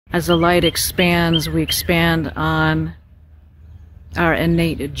as the light expands, we expand on our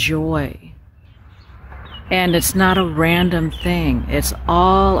innate joy. And it's not a random thing. It's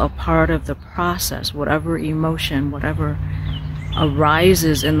all a part of the process. Whatever emotion, whatever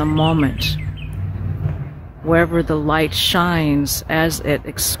arises in the moment, wherever the light shines as it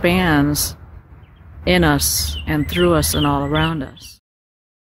expands in us and through us and all around us.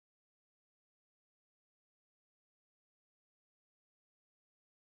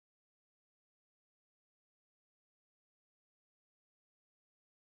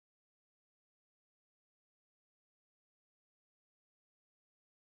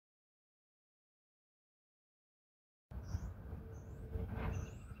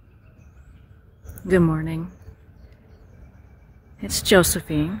 Good morning. It's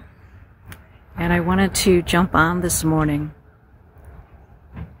Josephine, and I wanted to jump on this morning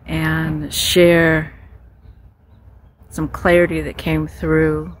and share some clarity that came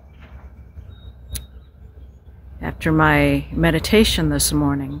through after my meditation this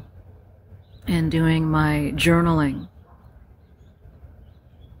morning and doing my journaling.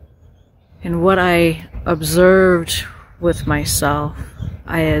 And what I observed with myself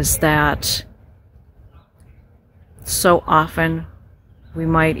is that so often we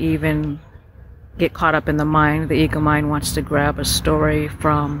might even get caught up in the mind. The ego mind wants to grab a story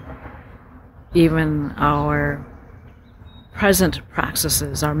from even our present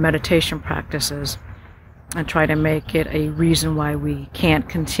practices, our meditation practices, and try to make it a reason why we can't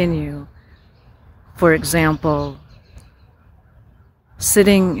continue. For example,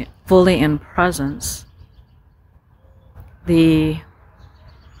 sitting fully in presence, the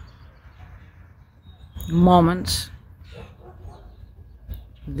moment,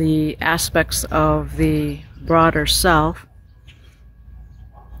 the aspects of the broader self,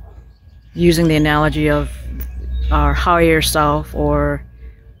 using the analogy of our higher self or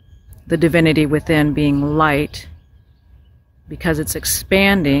the divinity within being light, because it's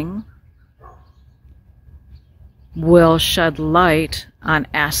expanding, will shed light on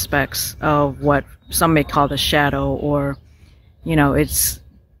aspects of what some may call the shadow, or, it's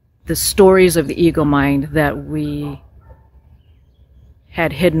the stories of the ego mind that we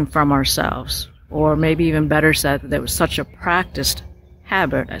had hidden from ourselves, or maybe even better said, that was such a practiced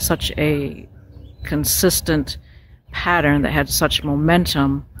habit, such a consistent pattern that had such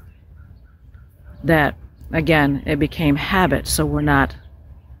momentum that, again, it became habit. So we're not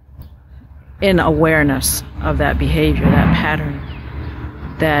in awareness of that behavior, that pattern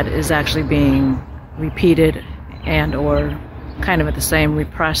that is actually being repeated and or kind of at the same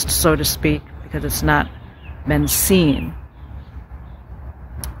repressed, so to speak, because it's not been seen.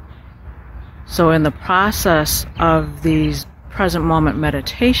 So in the process of these present moment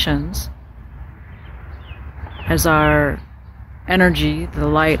meditations, as our energy, the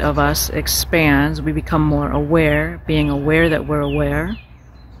light of us, expands, we become more aware, being aware that we're aware.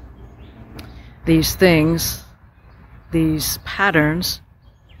 These things, these patterns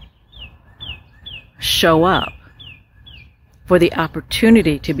show up for the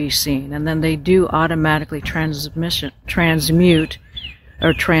opportunity to be seen, and then they do automatically transmute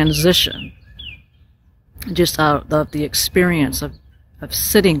or transition just out of the experience of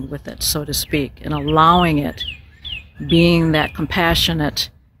sitting with it, so to speak, and allowing it, being that compassionate,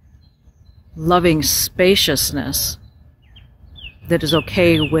 loving spaciousness that is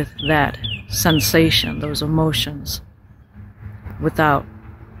okay with that sensation, those emotions, without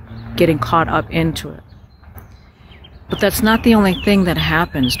getting caught up into it. But that's not the only thing that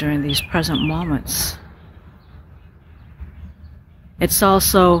happens during these present moments. It's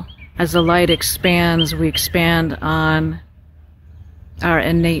also, as the light expands, we expand on our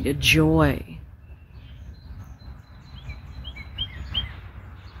innate joy.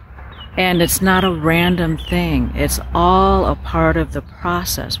 And it's not a random thing. It's all a part of the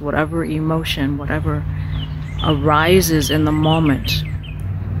process. Whatever emotion, whatever arises in the moment,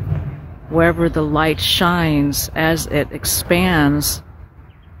 wherever the light shines as it expands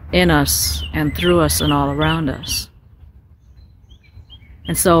in us and through us and all around us.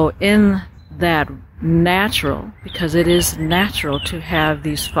 And so in that natural, because it is natural to have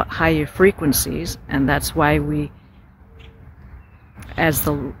these higher frequencies, and that's why we, as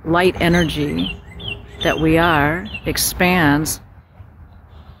the light energy that we are, expands,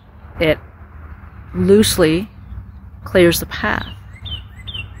 it loosely clears the path.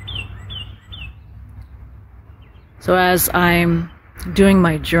 So as I'm doing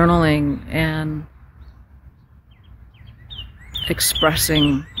my journaling and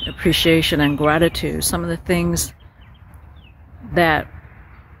expressing appreciation and gratitude, some of the things that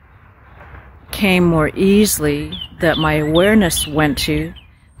came more easily, that my awareness went to,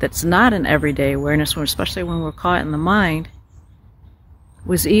 that's not an everyday awareness, especially when we're caught in the mind,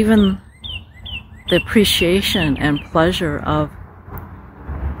 was even the appreciation and pleasure of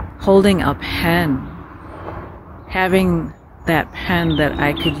holding a pen, having that pen that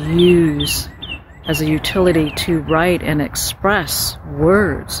I could use as a utility to write and express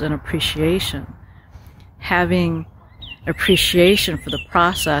words and appreciation, having appreciation for the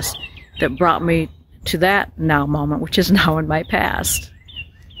process that brought me to that now moment, which is now in my past,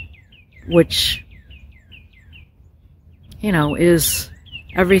 which, you know, is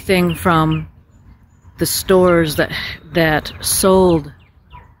everything from the stores that sold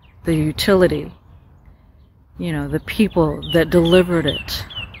the utility, you know, the people that delivered it,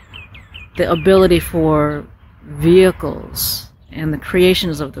 the ability for vehicles and the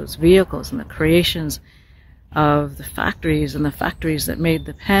creations of those vehicles and the creations of the factories and the factories that made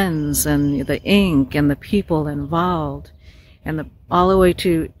the pens and the ink and the people involved, and all the way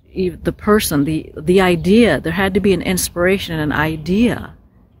to the person, the idea. There had to be an inspiration, an idea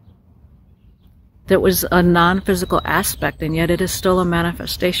that was a non-physical aspect, and yet it is still a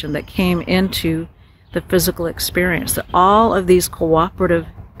manifestation that came into the physical experience. That all of these cooperative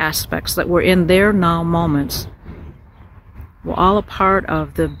aspects that were in their now moments were all a part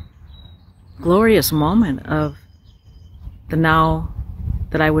of the glorious moment of the now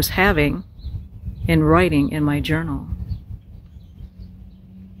that I was having in writing in my journal.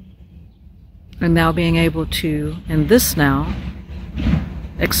 And now being able to, in this now,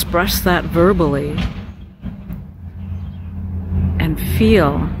 express that verbally and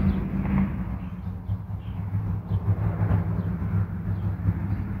feel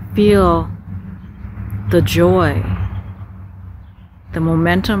the joy, the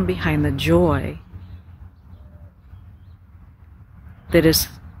momentum behind the joy that is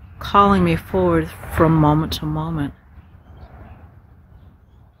calling me forward from moment to moment,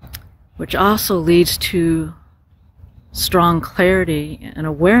 which also leads to strong clarity and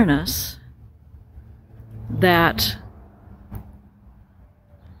awareness that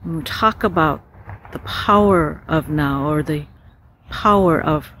when we talk about the power of now, or the power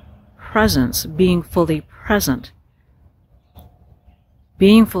of presence, being fully present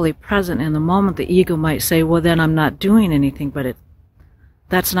in the moment, the ego might say, well, then I'm not doing anything, but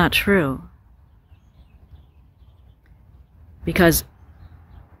that's not true. Because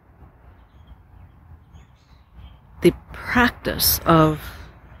the practice of,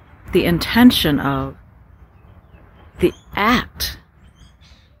 the intention of, the act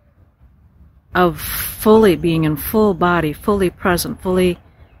of fully being in full body, fully present, fully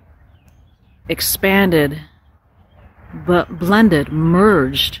expanded, but blended,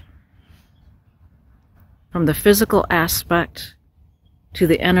 merged from the physical aspect to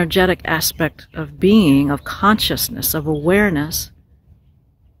the energetic aspect of being, of consciousness, of awareness,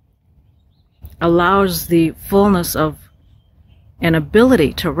 allows the fullness of an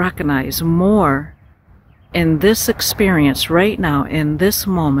ability to recognize more in this experience right now, in this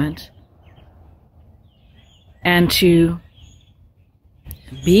moment, and to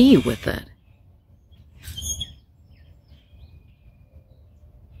be with it.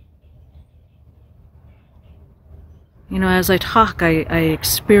 You know, as I talk, I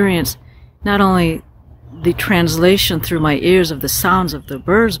experience not only the translation through my ears of the sounds of the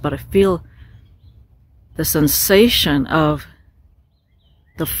birds, but I feel the sensation of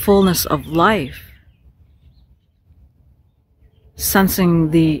the fullness of life,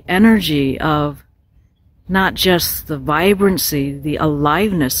 sensing the energy of not just the vibrancy, the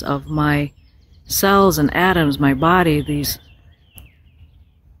aliveness of my cells and atoms, my body,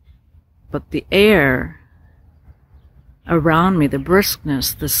 but the air around me, the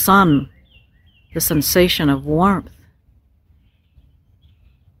briskness, the sun, the sensation of warmth.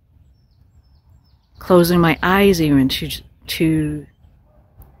 Closing my eyes even to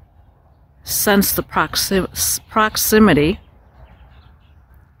sense the proximity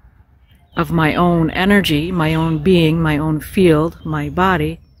of my own energy, my own being, my own field, my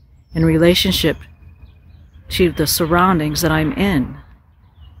body, in relationship to the surroundings that I'm in.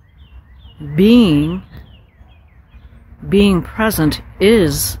 Being present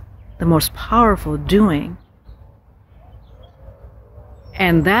is the most powerful doing,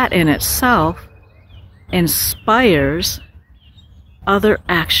 and that in itself inspires other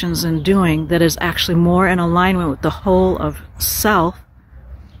actions and doing that is actually more in alignment with the whole of self,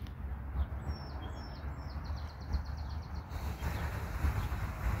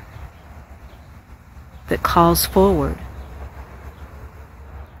 that calls forward.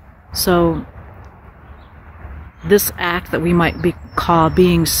 So this act that we might call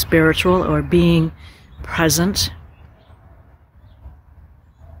being spiritual or being present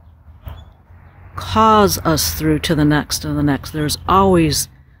cause us through to the next and the next. There's always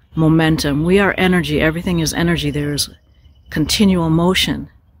momentum. We are energy. Everything is energy. There's continual motion.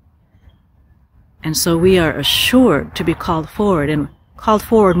 And so we are assured to be called forward, and called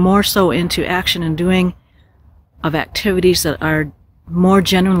forward more so into action and doing of activities that are more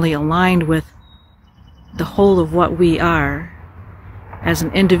genuinely aligned with the whole of what we are as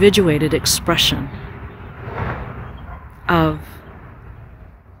an individuated expression of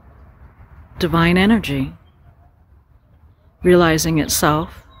divine energy, realizing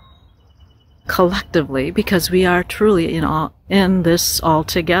itself collectively, because we are truly in this all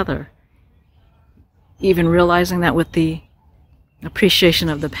together. Even realizing that with the appreciation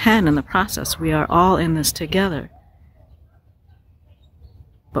of the pen and the process, we are all in this together.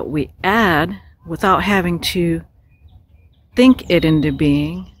 But we add, without having to think it into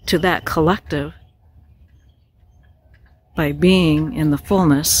being, to that collective by being in the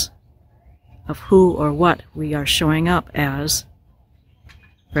fullness of who or what we are showing up as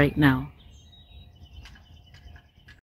right now.